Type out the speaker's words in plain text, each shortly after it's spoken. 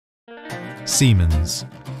Siemens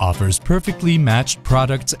offers perfectly matched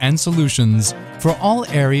products and solutions for all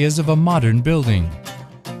areas of a modern building.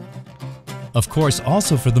 Of course,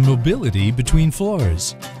 also for the mobility between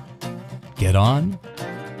floors. Get on,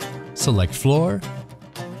 select floor,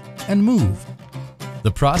 and move.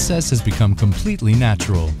 The process has become completely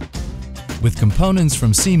natural. With components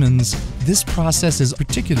from Siemens, this process is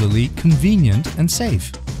particularly convenient and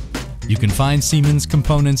safe. You can find Siemens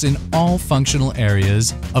components in all functional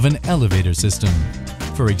areas of an elevator system.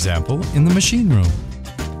 For example, in the machine room,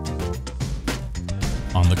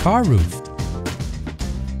 on the car roof,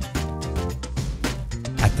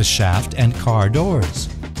 at the shaft and car doors,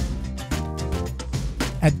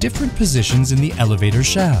 at different positions in the elevator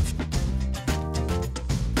shaft,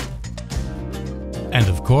 and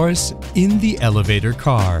of course, in the elevator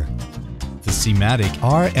car. The Siematic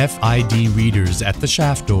RFID readers at the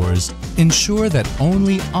shaft doors ensure that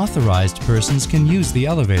only authorized persons can use the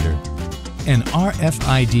elevator. An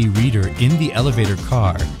RFID reader in the elevator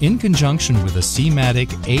car, in conjunction with a Siematic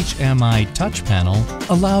HMI touch panel,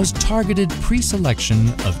 allows targeted pre-selection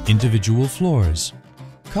of individual floors.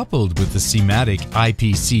 Coupled with the Siematic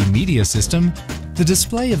IPC media system, the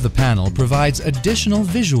display of the panel provides additional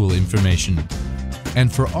visual information. And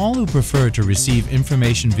for all who prefer to receive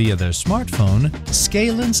information via their smartphone,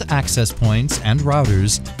 Scalence access points and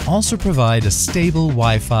routers also provide a stable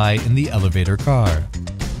Wi-Fi in the elevator car.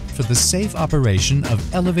 For the safe operation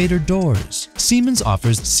of elevator doors, Siemens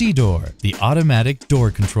offers SIDOOR, the automatic door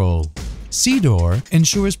control. SIDOOR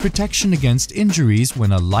ensures protection against injuries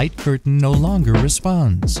when a light curtain no longer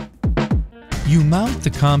responds. You mount the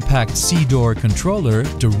compact SIDOOR controller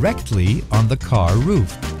directly on the car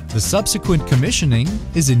roof. The subsequent commissioning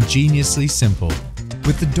is ingeniously simple.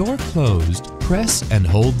 With the door closed, press and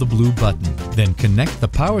hold the blue button, then connect the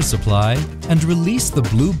power supply and release the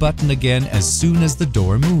blue button again as soon as the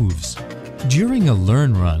door moves. During a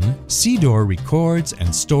learn run, SIDOOR records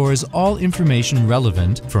and stores all information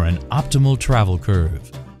relevant for an optimal travel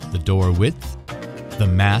curve: the door width, the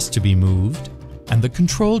mass to be moved, and the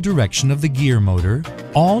control direction of the gear motor,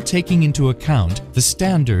 all taking into account the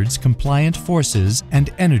standards compliant forces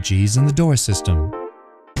and energies in the door system.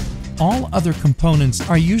 All other components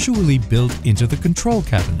are usually built into the control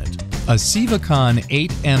cabinet. A Sivacon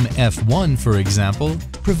 8MF1, for example,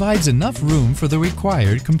 provides enough room for the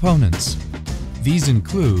required components. These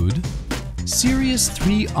include Series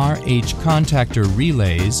 3RH contactor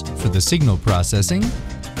relays for the signal processing,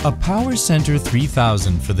 a Power Center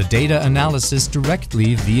 3000 for the data analysis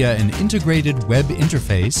directly via an integrated web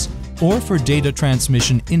interface or for data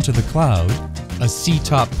transmission into the cloud, a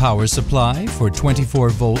C-top power supply for 24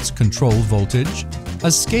 volts control voltage, a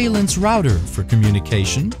Scalence router for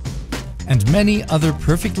communication, and many other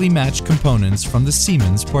perfectly matched components from the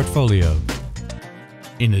Siemens portfolio.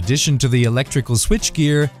 In addition to the electrical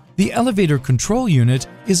switchgear, the elevator control unit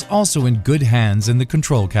is also in good hands in the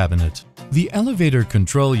control cabinet. The elevator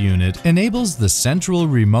control unit enables the central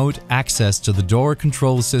remote access to the door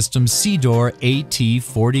control system SIDOOR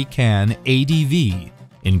AT40CAN ADV,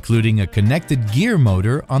 including a connected gear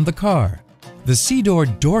motor on the car. The SIDOOR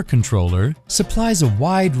door controller supplies a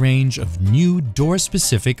wide range of new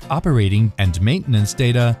door-specific operating and maintenance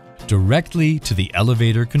data directly to the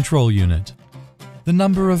elevator control unit. The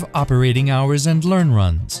number of operating hours and learn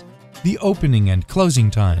runs, the opening and closing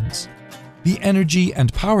times, the energy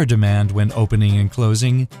and power demand when opening and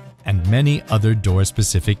closing, and many other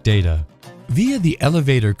door-specific data. Via the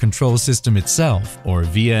elevator control system itself or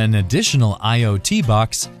via an additional IoT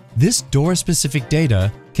box, this door-specific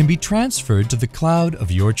data can be transferred to the cloud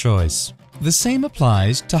of your choice. The same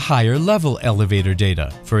applies to higher-level elevator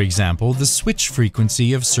data, for example, the switch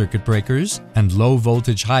frequency of circuit breakers and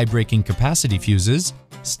low-voltage high-breaking capacity fuses,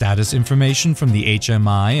 status information from the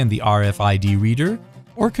HMI and the RFID reader,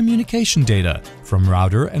 or communication data from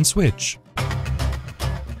router and switch.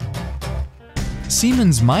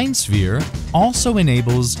 Siemens MindSphere also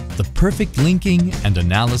enables the perfect linking and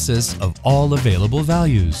analysis of all available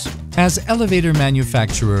values. As elevator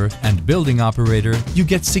manufacturer and building operator, you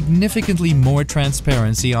get significantly more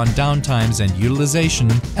transparency on downtimes and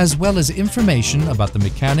utilization, as well as information about the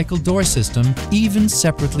mechanical door system, even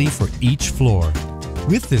separately for each floor.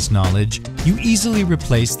 With this knowledge, you easily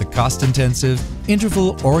replace the cost-intensive,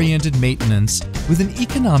 interval-oriented maintenance with an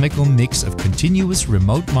economical mix of continuous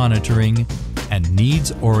remote monitoring and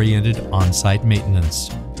needs-oriented on-site maintenance.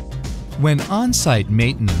 When on-site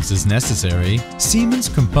maintenance is necessary, Siemens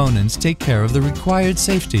components take care of the required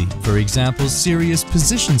safety, for example, serious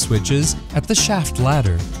position switches at the shaft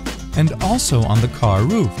ladder, and also on the car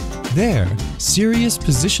roof. There, serious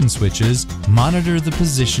position switches monitor the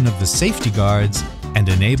position of the safety guards and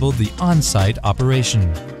enable the on-site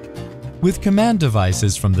operation. With command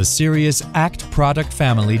devices from the Sirius ACT product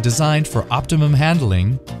family designed for optimum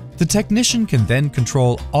handling, the technician can then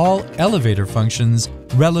control all elevator functions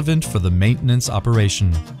relevant for the maintenance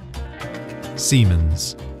operation.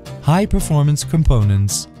 Siemens, high-performance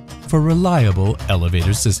components for reliable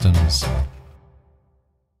elevator systems.